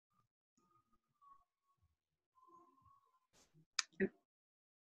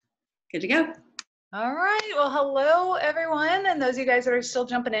Good to go. All right. Well, hello, everyone. And those of you guys that are still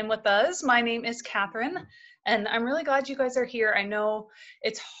jumping in with us, my name is Catherine, and I'm really glad you guys are here. I know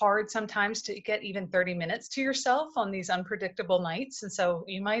it's hard sometimes to get even 30 minutes to yourself on these unpredictable nights. And so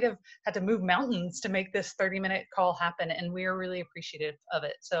you might have had to move mountains to make this 30-minute call happen. And we are really appreciative of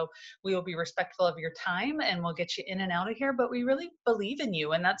it. So we will be respectful of your time and we'll get you in and out of here. But we really believe in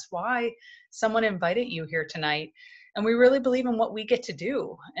you. And that's why someone invited you here tonight. And we really believe in what we get to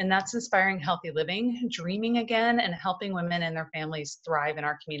do, and that's inspiring healthy living, dreaming again, and helping women and their families thrive in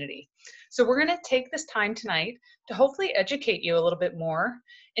our community. So we're going to take this time tonight to hopefully educate you a little bit more,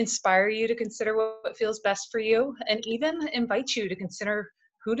 inspire you to consider what feels best for you, and even invite you to consider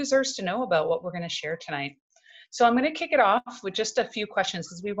who deserves to know about what we're going to share tonight. So I'm going to kick it off with just a few questions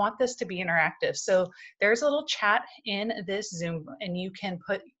because we want this to be interactive. So there's a little chat in this Zoom and you can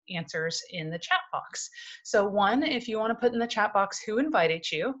put answers in the chat box. So one, if you want to put in the chat box who invited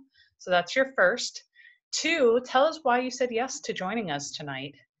you. So that's your first. Two, tell us why you said yes to joining us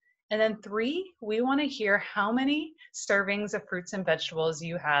tonight. And then three, we want to hear how many servings of fruits and vegetables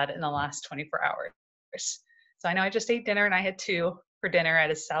you had in the last 24 hours. So I know I just ate dinner and I had 2 for dinner. I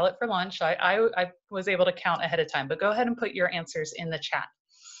had a salad for lunch. I was able to count ahead of time, but go ahead and put your answers in the chat.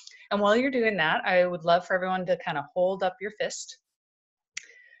 And while you're doing that, I would love for everyone to kind of hold up your fist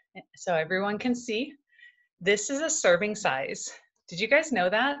so everyone can see. This is a serving size. Did you guys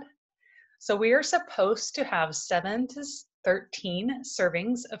know that? So we are supposed to have 7 to 13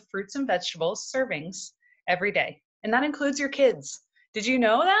 servings of fruits and vegetables, servings, every day. And that includes your kids. Did you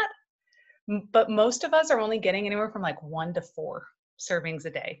know that? But most of us are only getting anywhere from like 1 to 4 servings a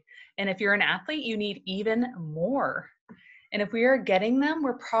day. And if you're an athlete, you need even more. And if we are getting them,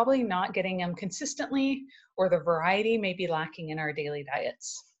 we're probably not getting them consistently, or the variety may be lacking in our daily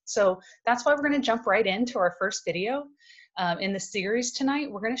diets. So that's why we're going to jump right into our first video. In the series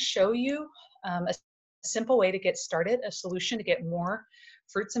tonight, we're going to show you a simple way to get started, a solution to get more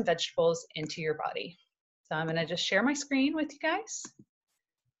fruits and vegetables into your body. So I'm going to just share my screen with you guys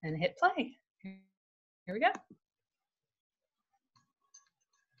and hit play. Here we go.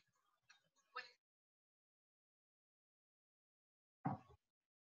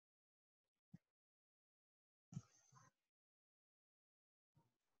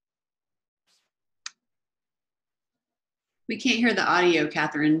 We can't hear the audio,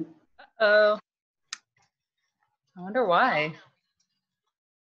 Catherine. Uh-oh. I wonder why.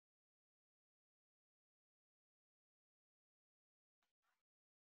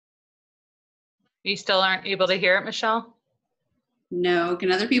 You still aren't able to hear it, Michelle? No. Can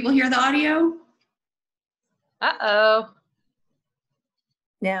other people hear the audio? Uh-oh.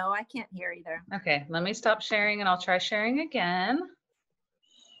 No, I can't hear either. Okay, let me stop sharing and I'll try sharing again.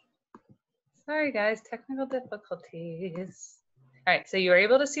 Sorry guys, technical difficulties. All right, so you were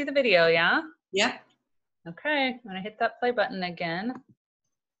able to see the video, yeah? Yep. Okay, I'm gonna hit that play button again.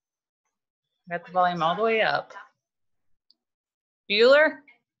 Got the volume all the way up. Bueller?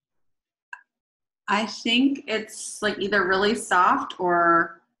 I think it's like either really soft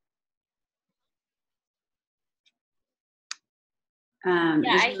or yeah,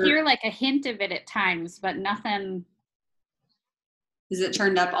 I hear like a hint of it at times, but nothing. Is it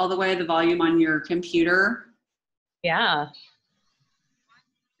turned up all the way, the volume on your computer? Yeah.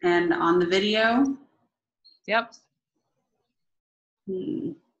 And on the video? Yep.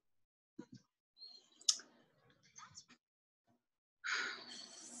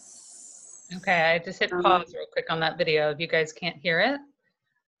 Okay, I just hit pause real quick on that video if you guys can't hear it.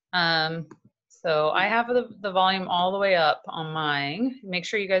 So I have the volume all the way up on mine. Make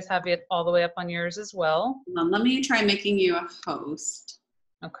sure you guys have it all the way up on yours as well. Let me try making you a host.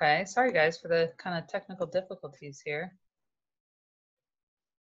 Okay, sorry guys for the kind of technical difficulties here.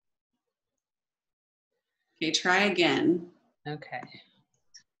 Okay, try again. Okay.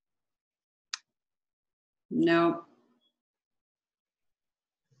 Nope.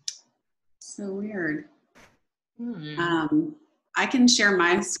 So weird. I can share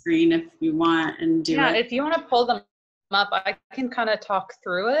my screen if you want and do it. Yeah, if you want to pull them up, I can kind of talk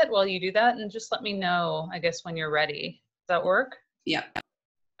through it while you do that and just let me know, I guess, when you're ready. Does that work? Yeah.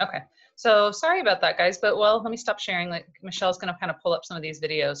 Okay. So sorry about that, guys, but well, let me stop sharing. Like Michelle's going to kind of pull up some of these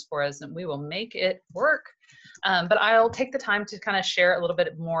videos for us and we will make it work. But I'll take the time to kind of share a little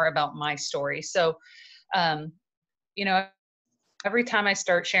bit more about my story. So, you know, every time I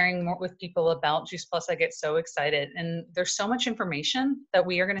start sharing more with people about Juice Plus, I get so excited. And there's so much information that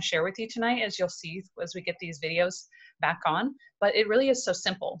we are going to share with you tonight, as you'll see as we get these videos back on. But it really is so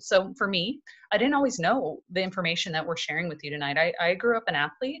simple. So for me, I didn't always know the information that we're sharing with you tonight. I grew up an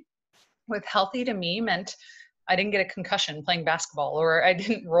athlete. With healthy to me meant I didn't get a concussion playing basketball, or I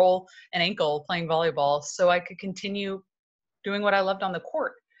didn't roll an ankle playing volleyball, so I could continue doing what I loved on the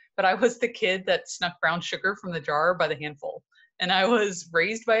court. But I was the kid that snuck brown sugar from the jar by the handful. And I was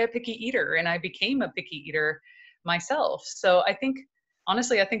raised by a picky eater, and I became a picky eater myself. So I think,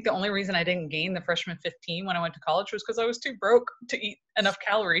 honestly, I think the only reason I didn't gain the freshman 15 when I went to college was because I was too broke to eat enough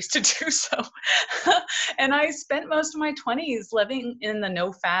calories to do so. And I spent most of my 20s living in the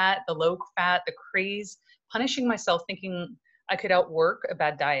no fat, the low fat, the craze, punishing myself, thinking I could outwork a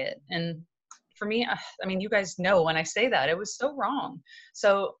bad diet. And for me, I mean, you guys know when I say that, it was so wrong.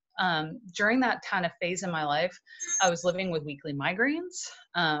 So during that kind of phase in my life, I was living with weekly migraines.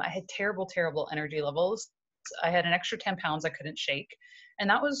 I had terrible, terrible energy levels. I had an extra 10 pounds I couldn't shake. And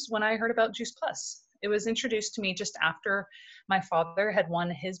that was when I heard about Juice Plus. It was introduced to me just after my father had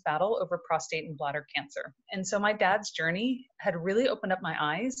won his battle over prostate and bladder cancer. And so my dad's journey had really opened up my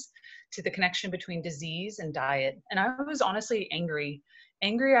eyes to the connection between disease and diet. And I was honestly angry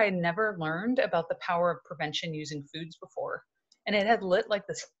I had never learned about the power of prevention using foods before. And it had lit like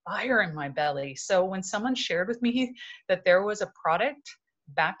this fire in my belly. So when someone shared with me that there was a product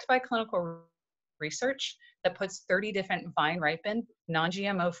backed by clinical research that puts 30 different vine-ripened,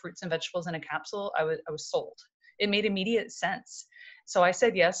 non-GMO fruits and vegetables in a capsule, I was sold. It made immediate sense. So I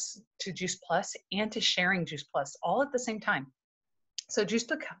said yes to Juice Plus and to sharing Juice Plus all at the same time. So Juice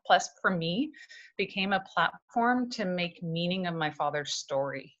Plus for me became a platform to make meaning of my father's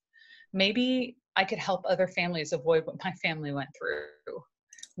story. Maybe I could help other families avoid what my family went through.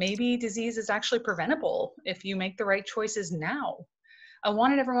 Maybe disease is actually preventable if you make the right choices now. I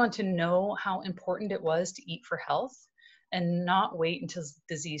wanted everyone to know how important it was to eat for health and not wait until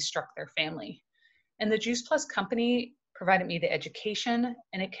disease struck their family. And the Juice Plus company provided me the education,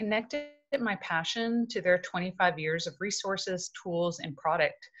 and it connected my passion to their 25 years of resources, tools, and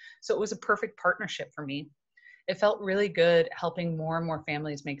product. So it was a perfect partnership for me. It felt really good helping more and more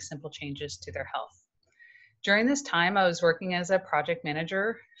families make simple changes to their health. During this time, I was working as a project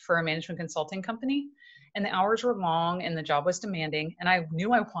manager for a management consulting company, and the hours were long and the job was demanding, and I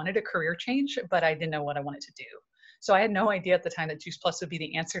knew I wanted a career change, but I didn't know what I wanted to do. So I had no idea at the time that Juice Plus would be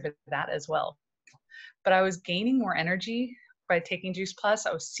the answer to that as well. But I was gaining more energy by taking Juice Plus.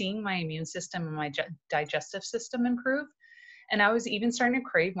 I was seeing my immune system and my digestive system improve, and I was even starting to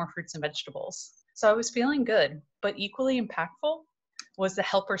crave more fruits and vegetables. So I was feeling good, but equally impactful was the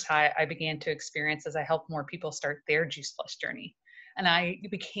helper's high I began to experience as I helped more people start their Juice Plus journey. And I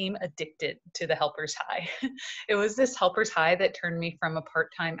became addicted to the helper's high. It was this helper's high that turned me from a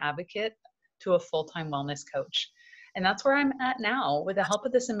part-time advocate to a full-time wellness coach. And that's where I'm at now. With the help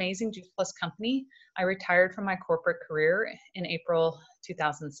of this amazing Juice Plus company, I retired from my corporate career in April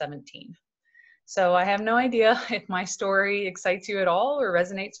 2017. So I have no idea if my story excites you at all or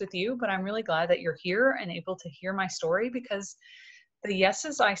resonates with you, but I'm really glad that you're here and able to hear my story, because the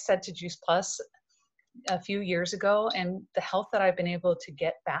yeses I said to Juice Plus a few years ago and the health that I've been able to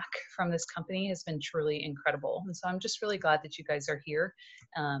get back from this company has been truly incredible. And so I'm just really glad that you guys are here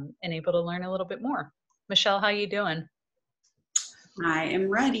and able to learn a little bit more. Michelle, how you doing? I am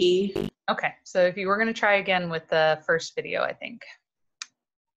ready. Okay, so if you were going to try again with the first video, I think.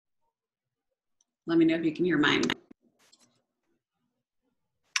 Let me know if you can hear mine.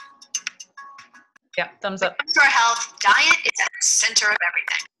 Yeah, thumbs up. For our health, diet is at the center of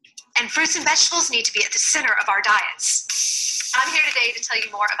everything. And fruits and vegetables need to be at the center of our diets. I'm here today to tell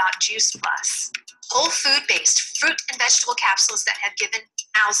you more about Juice Plus, whole food-based fruit and vegetable capsules that have given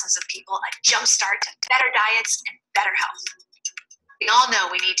thousands of people a jump start to better diets and better health. We all know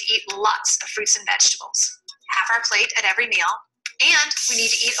we need to eat lots of fruits and vegetables, half our plate at every meal, and we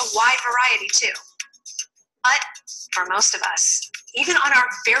need to eat a wide variety too. But for most of us, even on our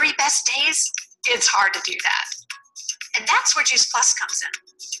very best days, it's hard to do that. And that's where Juice Plus comes in.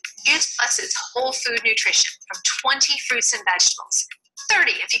 Juice Plus is whole food nutrition from 20 fruits and vegetables, 30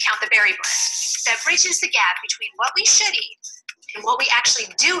 if you count the berry blend, that bridges the gap between what we should eat and what we actually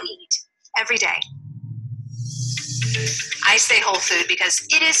do eat every day. I say whole food because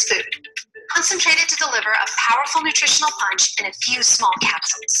it is food, concentrated to deliver a powerful nutritional punch in a few small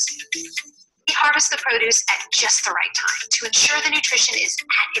capsules. We harvest the produce at just the right time to ensure the nutrition is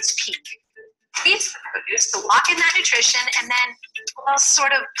at its peak. Freeze the produce to lock in that nutrition, and then, well,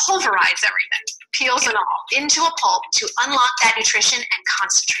 sort of pulverize everything, peels and all, into a pulp to unlock that nutrition and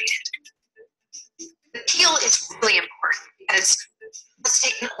concentrate it. The peel is really important because, let's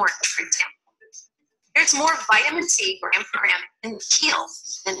take an orange, for example. There's more vitamin C gram per gram in the peel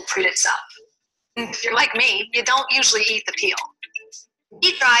than the fruit itself. If you're like me, you don't usually eat the peel.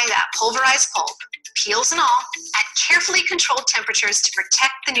 Heat dry that pulverized pulp, peels and all, at carefully controlled temperatures to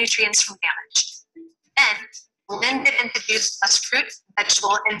protect the nutrients from damage. Then, blended into Juice Plus fruit,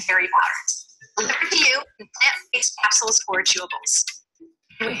 vegetable, and berry powder. Delivered to you in plant-based capsules or chewables.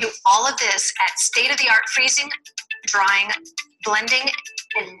 And we do all of this at state-of-the-art freezing, drying, blending,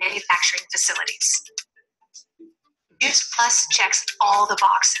 and manufacturing facilities. Juice Plus checks all the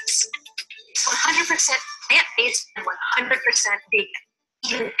boxes. It's 100% plant-based and 100% vegan,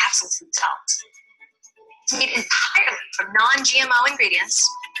 even the capsules themselves. It's made entirely from non-GMO ingredients,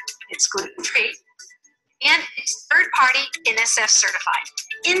 it's gluten-free, and it's third-party NSF certified,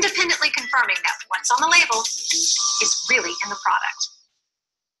 independently confirming that what's on the label is really in the product.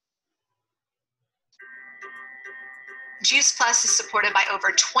 Juice Plus is supported by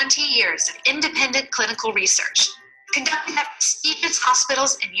over 20 years of independent clinical research, conducted at prestigious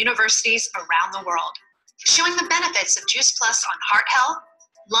hospitals and universities around the world, showing the benefits of Juice Plus on heart health,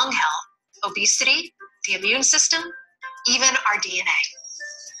 lung health, obesity, the immune system, even our DNA.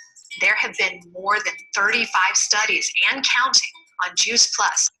 There have been more than 35 studies and counting on Juice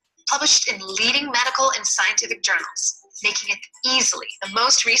Plus, published in leading medical and scientific journals, making it easily the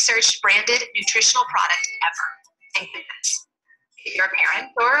most researched branded nutritional product ever. Thank goodness. If you're a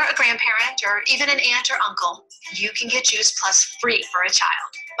parent or a grandparent or even an aunt or uncle, you can get Juice Plus free for a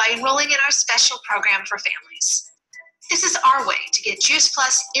child by enrolling in our special program for families. This is our way to get Juice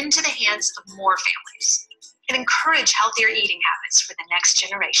Plus into the hands of more families and encourage healthier eating habits for the next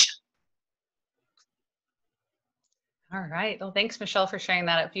generation. All right. Well, thanks, Michelle, for sharing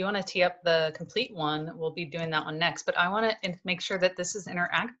that. If you want to tee up the complete one, we'll be doing that one next. But I want to make sure that this is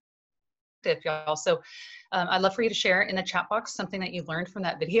interactive, y'all. So I'd love for you to share in the chat box something that you learned from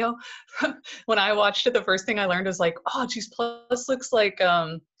that video. When I watched it, the first thing I learned was like, oh, Juice Plus looks like,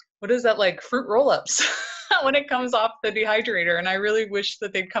 what is that, like fruit roll-ups when it comes off the dehydrator. And I really wish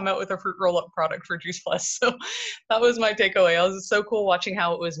that they'd come out with a fruit roll-up product for Juice Plus. So that was my takeaway. It was so cool watching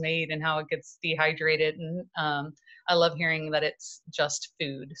how it was made and how it gets dehydrated. And I love hearing that it's just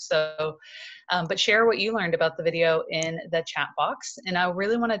food. So, but share what you learned about the video in the chat box. And I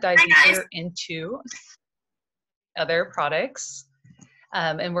really want to dive deeper into other products.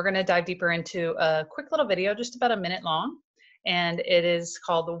 And we're going to dive deeper into a quick little video, just about a minute long. And it is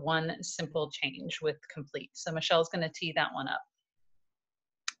called the One Simple Change with Complete. So Michelle's going to tee that one up.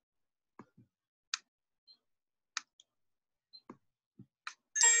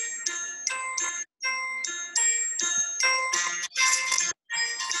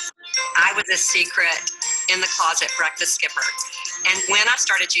 I was a secret in the closet breakfast skipper. And when I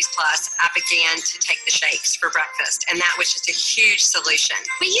started Juice Plus, I began to take the shakes for breakfast, and that was just a huge solution.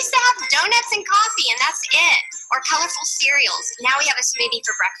 We used to have donuts and coffee, and that's it, or colorful cereals. Now we have a smoothie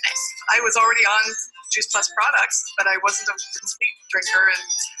for breakfast. I was already on Juice Plus products, but I wasn't a complete drinker, and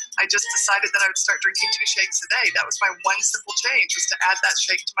I just decided that I would start drinking 2 shakes a day. That was my one simple change, was to add that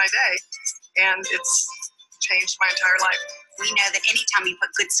shake to my day, and it's changed my entire life. We know that anytime you put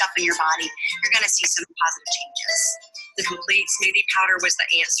good stuff in your body, you're going to see some positive changes. The complete smoothie powder was the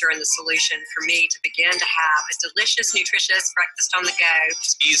answer and the solution for me to begin to have a delicious, nutritious breakfast on the go.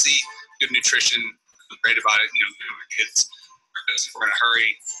 It's easy, good nutrition. What's great about it, kids, breakfast, if we're in a hurry,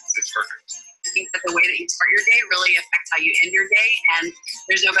 it's perfect. I think that the way that you start your day really affects how you end your day, and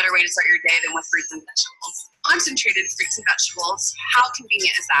there's no better way to start your day than with fruits and vegetables. Concentrated fruits and vegetables, how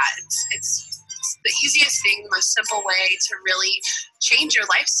convenient is that? It's the easiest thing, the most simple way to really change your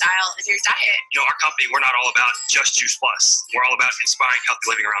lifestyle and your diet. Our company, we're not all about just Juice Plus. We're all about inspiring healthy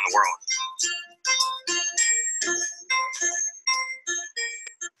living around the world.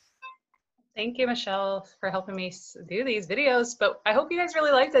 Thank you, Michelle, for helping me do these videos. But I hope you guys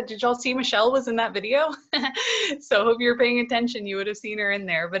really liked that. Did y'all see Michelle was in that video? So I hope you're paying attention. You would have seen her in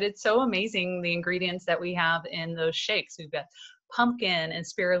there. But it's so amazing, the ingredients that we have in those shakes. We've got pumpkin and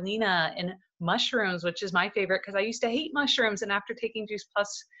spirulina and mushrooms, which is my favorite because I used to hate mushrooms. And after taking Juice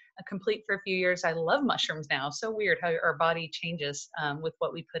Plus Complete for a few years, I love mushrooms now. So weird how our body changes with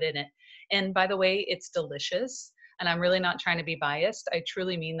what we put in it. And by the way, it's delicious. And I'm really not trying to be biased. I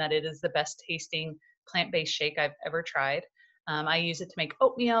truly mean that it is the best tasting plant-based shake I've ever tried. I use it to make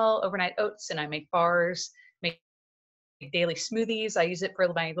oatmeal, overnight oats, and I make bars, make daily smoothies. I use it for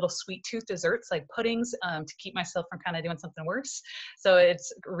my little sweet tooth desserts like puddings to keep myself from kind of doing something worse. So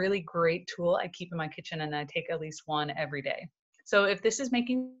it's a really great tool I keep in my kitchen, and I take at least one every day. So if this is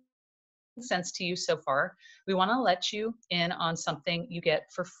making sense to you so far, we want to let you in on something you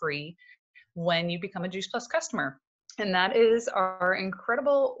get for free when you become a Juice Plus customer. And that is our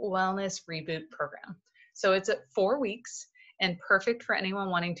incredible wellness reboot program. So it's at 4 weeks and perfect for anyone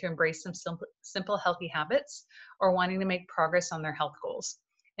wanting to embrace some simple healthy habits or wanting to make progress on their health goals.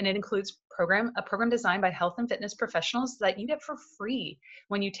 And it includes a program designed by health and fitness professionals that you get for free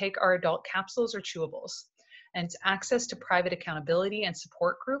when you take our adult capsules or chewables. And it's access to private accountability and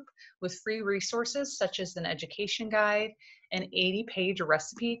support group with free resources such as an education guide, an 80-page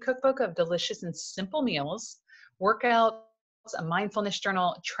recipe cookbook of delicious and simple meals, workouts, a mindfulness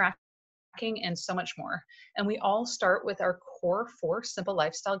journal, tracking, and so much more. And we all start with our core 4 simple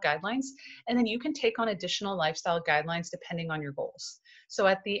lifestyle guidelines, and then you can take on additional lifestyle guidelines depending on your goals. So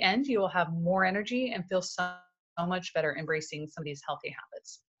at the end, you will have more energy and feel so much better embracing some of these healthy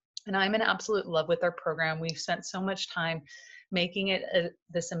habits. And I'm in absolute love with our program. We've spent so much time making it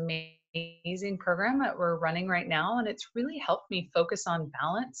this amazing program that we're running right now, and it's really helped me focus on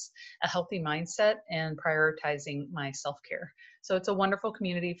balance, a healthy mindset, and prioritizing my self-care. So it's a wonderful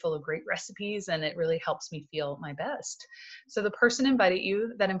community full of great recipes, and it really helps me feel my best. So the person invited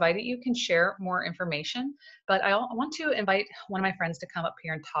you can share more information, but I want to invite one of my friends to come up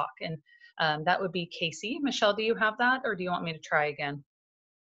here and talk, and that would be Casey. Michelle, do you have that, or do you want me to try again?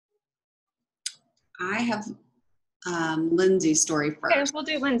 I have Lindsay's story first. Okay, we'll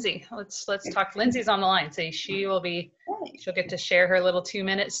do Lindsay. Let's talk. Lindsay's on the line, so she'll get to share her little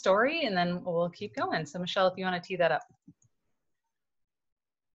 2-minute story, and then we'll keep going. So Michelle, if you want to tee that up.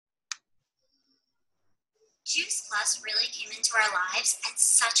 Juice Plus really came into our lives at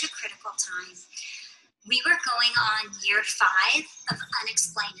such a critical time. We were going on year 5 of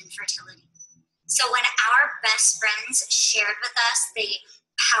unexplained infertility. So when our best friends shared with us the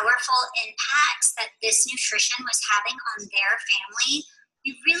powerful impacts that this nutrition was having on their family,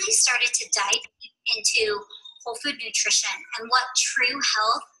 we really started to dive into whole food nutrition and what true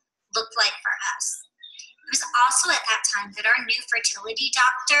health looked like for us. It was also at that time that our new fertility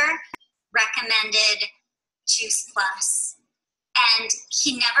doctor recommended Juice Plus. And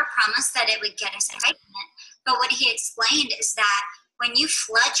he never promised that it would get us pregnant, but what he explained is that when you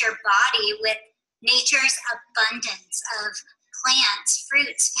flood your body with nature's abundance of plants,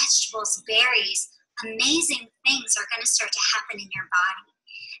 fruits, vegetables, berries, amazing things are going to start to happen in your body.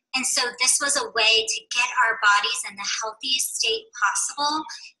 And so this was a way to get our bodies in the healthiest state possible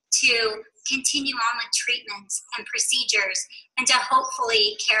to continue on with treatments and procedures and to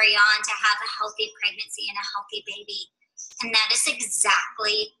hopefully carry on to have a healthy pregnancy and a healthy baby. And that is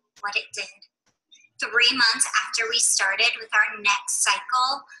exactly what it did. 3 months after we started with our next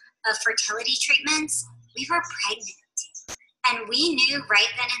cycle of fertility treatments, we were pregnant. And we knew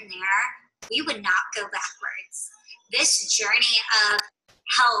right then and there we would not go backwards. This journey of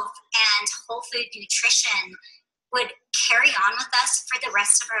health and whole food nutrition would carry on with us for the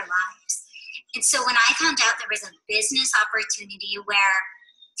rest of our lives. And so when I found out there was a business opportunity where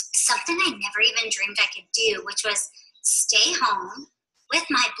something I never even dreamed I could do, which was stay home with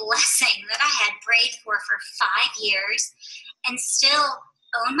my blessing that I had prayed for 5 years and still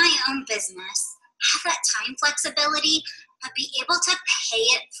own my own business, have that time flexibility, but be able to pay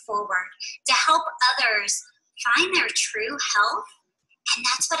it forward to help others find their true health, and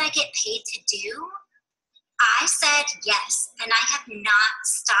that's what I get paid to do, I said yes, and I have not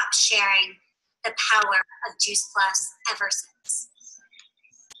stopped sharing the power of Juice Plus ever since.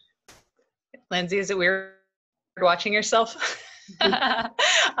 Lindsay, is it weird watching yourself?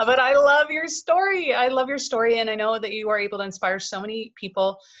 But I love your story. I love your story. And I know that you are able to inspire so many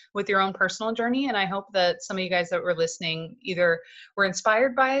people with your own personal journey. And I hope that some of you guys that were listening either were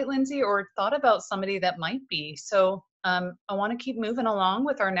inspired by Lindsay or thought about somebody that might be. So I want to keep moving along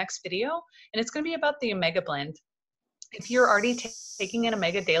with our next video. And it's going to be about the Omega Blend. If you're already taking an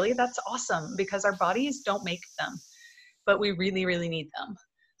Omega daily, that's awesome because our bodies don't make them, but we really, really need them.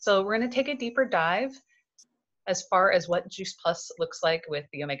 So we're going to take a deeper dive as far as what Juice Plus looks like with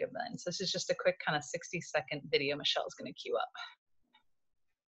the Omega Blend. So this is just a quick kind of 60-second video Michelle's going to queue up.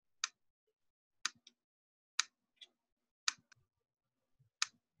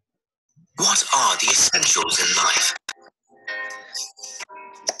 What are the essentials in life?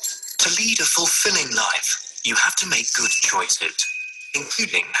 To lead a fulfilling life, you have to make good choices,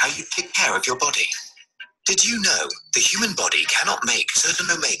 including how you take care of your body. Did you know the human body cannot make certain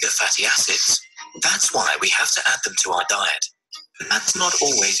omega fatty acids? That's why we have to add them to our diet. But that's not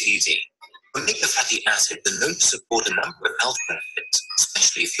always easy. Omega fatty acids are known to support a number of health benefits,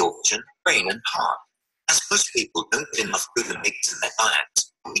 especially for your vision, brain, and heart. As most people don't get enough good omegas in their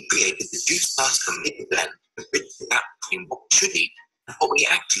diets, we created the Juice Plus Omega Blend to bridge the gap between what we should eat and what we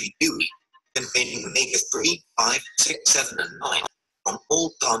actually do eat, containing omega-3, 5, 6, 7, and 9 from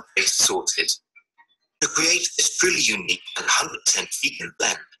all plant-based sources. To create this truly unique and 100% vegan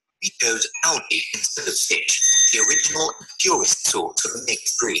blend, we chose algae instead of fish, the original and purest source of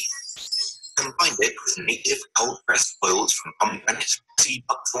omega-3. Combined it with native cold-pressed oils from pomegranate, sea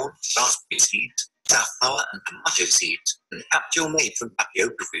buckthorn, raspberry seeds, safflower and tomato seeds, and capsule made from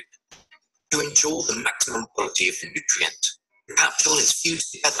tapioca root. To ensure the maximum quality of the nutrient, the capsule is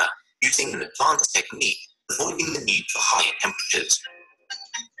fused together using an advanced technique, avoiding the need for higher temperatures.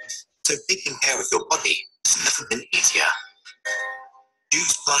 So taking care of your body has never been easier.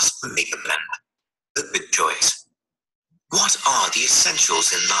 Juice Plus Omega Blend, the good choice. What are the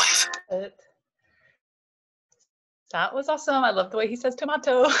essentials in life? That was awesome. I love the way he says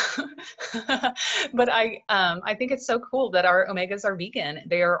tomato. But I think it's so cool that our omegas are vegan.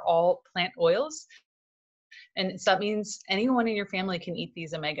 They are all plant oils. And so that means anyone in your family can eat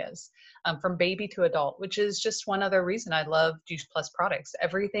these omegas, from baby to adult, which is just one other reason I love Juice Plus products.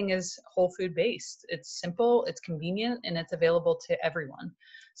 Everything is whole food based. It's simple, it's convenient, and it's available to everyone.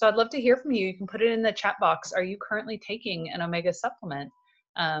 So I'd love to hear from you. You can put it in the chat box. Are you currently taking an omega supplement?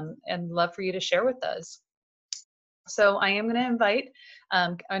 And love for you to share with us. So I am going to invite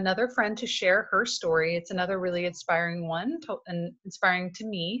another friend to share her story. It's another really inspiring one and inspiring to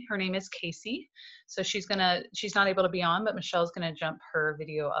me. Her name is Casey. So she's not able to be on, but Michelle's going to jump her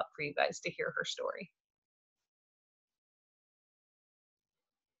video up for you guys to hear her story.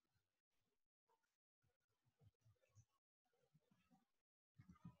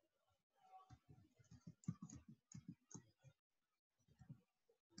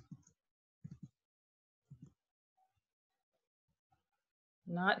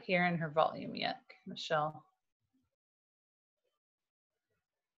 Not hearing her volume yet, Michelle.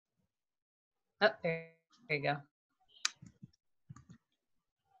 Oh, there you go.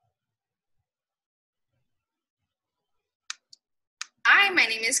 Hi, my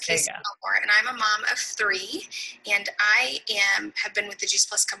name is Casey Elmore, and I'm a mom of 3, and I have been with the Juice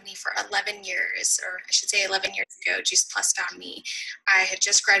Plus company for 11 years, or I should say 11 years ago, Juice Plus found me. I had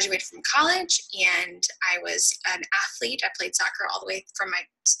just graduated from college, and I was an athlete. I played soccer all the way from my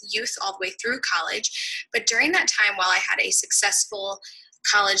youth all the way through college, but during that time, while I had a successful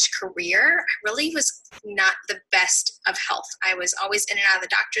college career, I really was not the best of health. I was always in and out of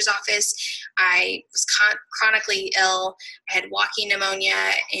the doctor's office. I was chronically ill. I had walking pneumonia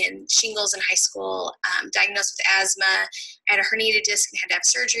and shingles in high school, diagnosed with asthma. I had a herniated disc and had to have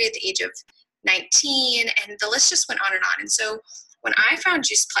surgery at the age of 19, and the list just went on and on. And so when I found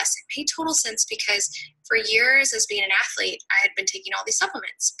Juice Plus, it made total sense because for years as being an athlete, I had been taking all these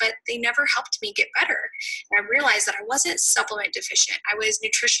supplements, but they never helped me get better. And I realized that I wasn't supplement deficient. I was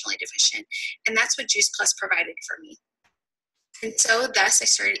nutritionally deficient. And that's what Juice Plus provided for me. And so thus I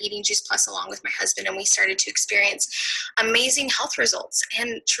started eating Juice Plus along with my husband, and we started to experience amazing health results.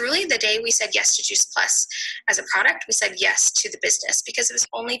 And truly the day we said yes to Juice Plus as a product, we said yes to the business because it was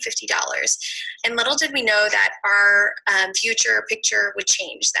only $50. And little did we know that our future picture would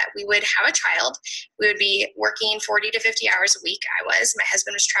change, that we would have a child. We would be working 40 to 50 hours a week. My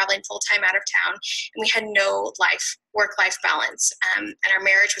husband was traveling full-time out of town, and we had no work-life balance, and our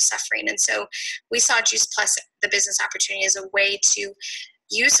marriage was suffering. And so we saw Juice Plus, the business opportunity, as a way to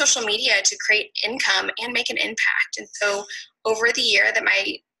use social media to create income and make an impact. And so over the year that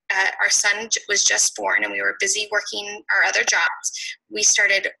our son was just born and we were busy working our other jobs, we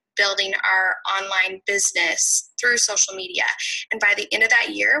started building our online business through social media. And by the end of that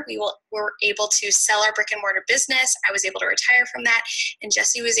year, we were able to sell our brick and mortar business. I was able to retire from that, and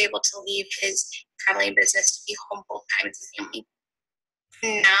Jesse was able to leave his traveling business to be home full time with his family.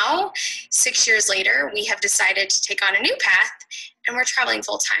 Now, 6 years later, we have decided to take on a new path, and we're traveling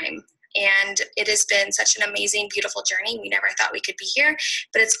full time. And it has been such an amazing, beautiful journey. We never thought we could be here,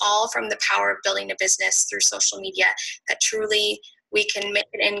 but it's all from the power of building a business through social media, that truly we can make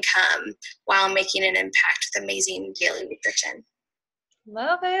an income while making an impact with amazing daily nutrition.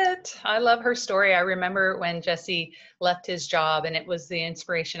 Love it. I love her story. I remember when Jesse left his job, and it was the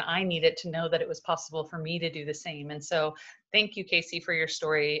inspiration I needed to know that it was possible for me to do the same. And so thank you, Casey, for your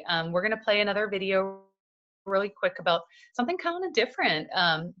story. We're going to play another video really quick about something kind of different.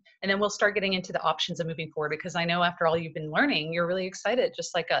 And then we'll start getting into the options of moving forward, because I know after all you've been learning, you're really excited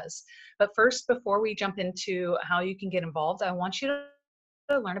just like us. But first, before we jump into how you can get involved, I want you to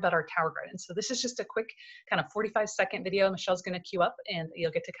learn about our tower garden. So this is just a quick kind of 45-second video Michelle's going to queue up, and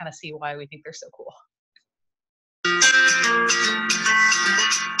you'll get to kind of see why we think they're so cool.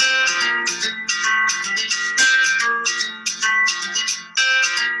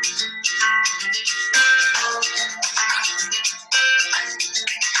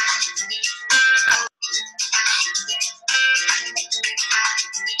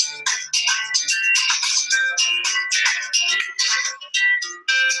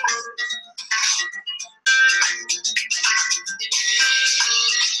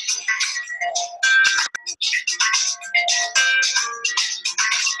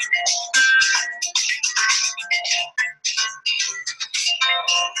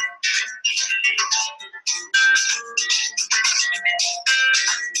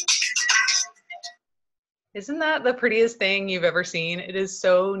 Isn't that the prettiest thing you've ever seen? It is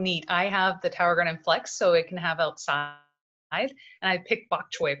so neat. I have the Tower Garden Flex so it can have outside. And I picked bok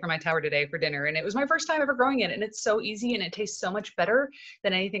choy for my tower today for dinner. And it was my first time ever growing it. And it's so easy and it tastes so much better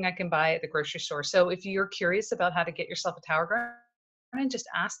than anything I can buy at the grocery store. So if you're curious about how to get yourself a tower garden, just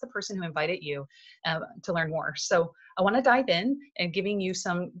ask the person who invited you to learn more. So I want to dive in and giving you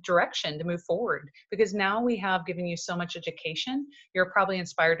some direction to move forward, because now we have given you so much education, you're probably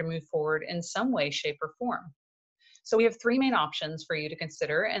inspired to move forward in some way, shape, or form. So we have three main options for you to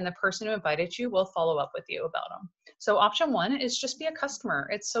consider, and the person who invited you will follow up with you about them. So option one is just be a customer.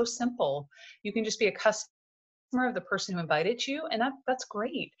 It's so simple. You can just be a customer of the person who invited you, and that's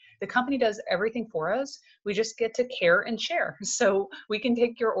great. The company does everything for us. We just get to care and share. So we can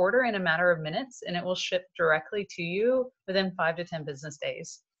take your order in a matter of minutes and it will ship directly to you within 5 to 10 business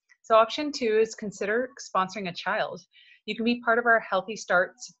days. So option two is consider sponsoring a child. You can be part of our Healthy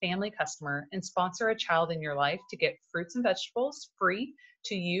Starts family customer and sponsor a child in your life to get fruits and vegetables free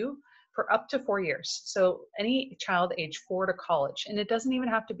to you for up to 4 years. So any child age 4 to college, and it doesn't even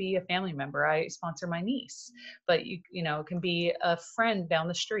have to be a family member. I sponsor my niece, but you know, it can be a friend down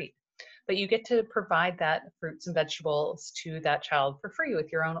the street. But you get to provide that fruits and vegetables to that child for free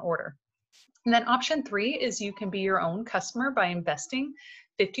with your own order. And then option three is you can be your own customer by investing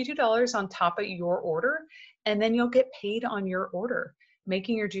 $52 on top of your order, and then you'll get paid on your order,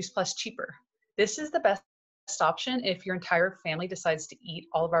 making your Juice Plus cheaper. This is the best option if your entire family decides to eat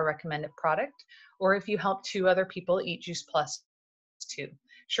all of our recommended product, or if you help 2 other people eat Juice Plus too.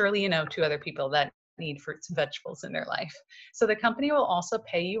 Surely you know 2 other people that need fruits and vegetables in their life. So the company will also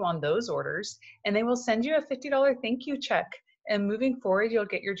pay you on those orders, and they will send you a $50 thank you check. And moving forward, you'll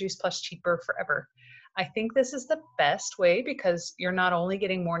get your Juice Plus cheaper forever. I think this is the best way because you're not only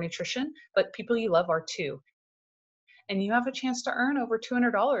getting more nutrition, but people you love are too. And you have a chance to earn over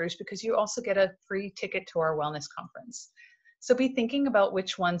 $200 because you also get a free ticket to our wellness conference. So be thinking about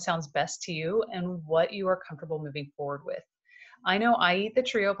which one sounds best to you and what you are comfortable moving forward with. I know I eat the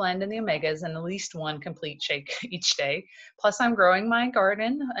Trio Blend and the Omegas and at least one complete shake each day. Plus I'm growing my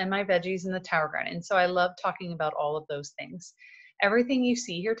garden and my veggies in the Tower Garden. So I love talking about all of those things. Everything you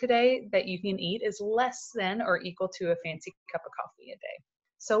see here today that you can eat is less than or equal to a fancy cup of coffee a day.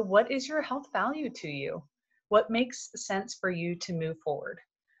 So what is your health value to you? What makes sense for you to move forward?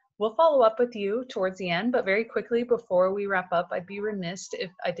 We'll follow up with you towards the end, but very quickly before we wrap up, I'd be remiss if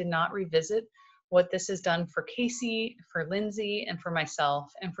I did not revisit what this has done for Casey, for Lindsay, and for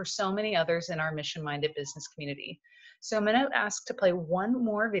myself, and for so many others in our mission-minded business community. So I'm going to ask to play one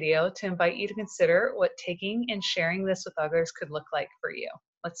more video to invite you to consider what taking and sharing this with others could look like for you.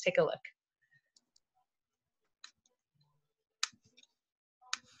 Let's take a look.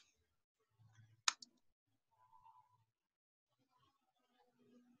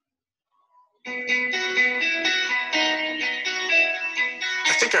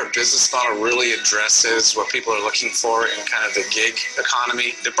 I think our business model really addresses what people are looking for in kind of the gig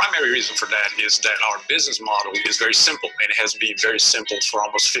economy. The primary reason for that is that our business model is very simple, and it has been very simple for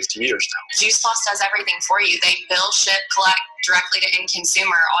almost 50 years now. Juice Plus does everything for you. They bill, ship, collect directly to end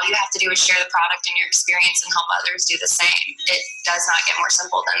consumer. All you have to do is share the product and your experience and help others do the same. It does not get more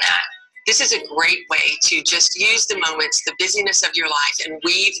simple than that. This is a great way to just use the moments, the busyness of your life, and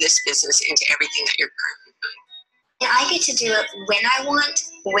weave this business into everything that you're currently doing. And I get to do it when I want,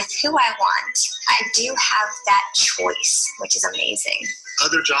 with who I want. I do have that choice, which is amazing.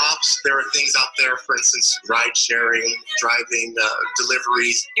 Other jobs, there are things out there, for instance, ride sharing, driving,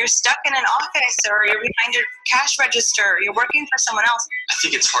 deliveries. You're stuck in an office or you're behind your cash register, you're working for someone else. I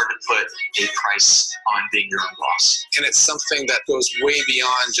think it's hard to put a price on being your own boss. And it's something that goes way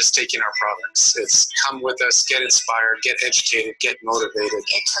beyond just taking our products. It's come with us, get inspired, get educated, get motivated.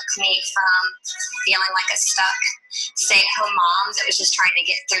 It took me from feeling like a stuck stay-at-home mom that was just trying to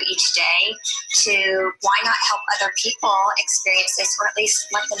get through each day to why not help other people experience this, or at least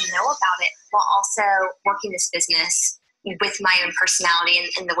let them know about it, while also working this business with my own personality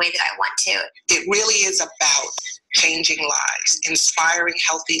and the way that I want to. It really is about changing lives, inspiring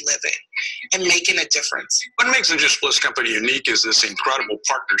healthy living, and making a difference. What makes the Juice Plus company unique is this incredible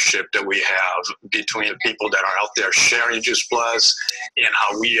partnership that we have between the people that are out there sharing Juice Plus and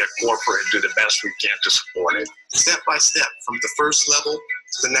how we at corporate do the best we can to support it. Step by step, from the first level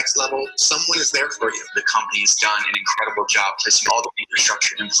to the next level, someone is there for you. The company has done an incredible job placing all the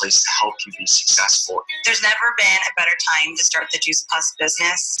infrastructure in place to help you be successful. There's never been a better time to start the Juice Plus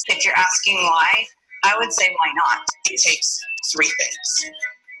business. If you're asking why, I would say why not? It takes 3 things: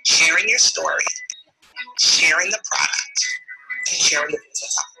 sharing your story, sharing the product, and sharing the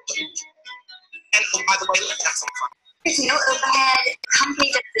business opportunity. employees. There's no overhead. The company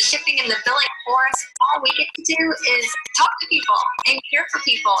does the shipping and the billing for us. All we get to do is talk to people and care for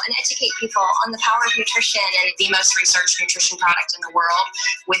people and educate people on the power of nutrition and The most researched nutrition product in the world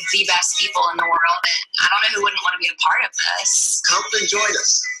with the best people in the world. And I don't know who wouldn't want to be a part of this. Come and join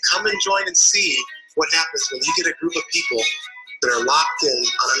us. Come and join and see what happens when you get a group of people that are locked in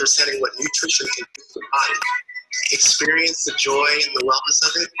on understanding what nutrition can do to the body. Experience the joy and the wellness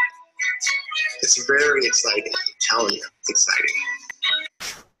of it. It's very exciting. I'm telling you, it's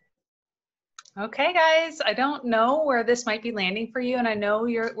exciting. Okay, guys, I don't know where this might be landing for you, and I know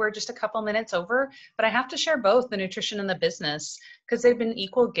we're just a couple minutes over, but I have to share both the nutrition and the business because they've been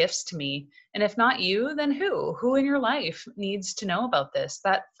equal gifts to me. And if not you, then who? Who in your life needs to know about this?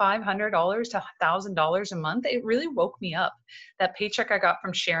 That $500 to $1,000 a month, it really woke me up. That paycheck I got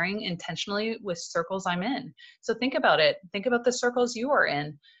from sharing intentionally with circles I'm in. So think about it. Think about the circles you are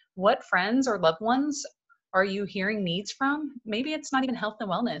in. What friends or loved ones are you hearing needs from? Maybe it's not even health and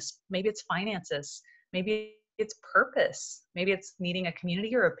wellness. Maybe it's finances. Maybe it's purpose. Maybe it's needing a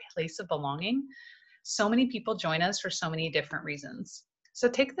community or a place of belonging. So many people join us for so many different reasons. So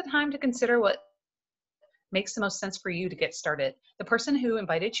take the time to consider what makes the most sense for you to get started. The person who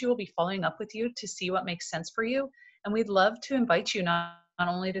invited you will be following up with you to see what makes sense for you. And we'd love to invite you not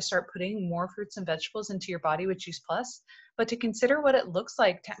only to start putting more fruits and vegetables into your body with Juice Plus, but to consider what it looks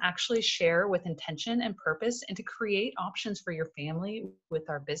like to actually share with intention and purpose and to create options for your family with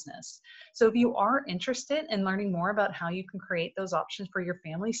our business. So if you are interested in learning more about how you can create those options for your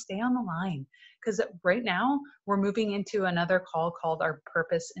family, stay on the line because right now we're moving into another call called our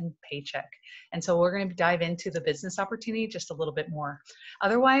Purpose and Paycheck. And so we're going to dive into the business opportunity just a little bit more.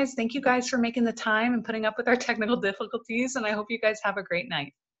 Otherwise, thank you guys for making the time and putting up with our technical difficulties, and I hope you guys have a great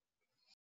night.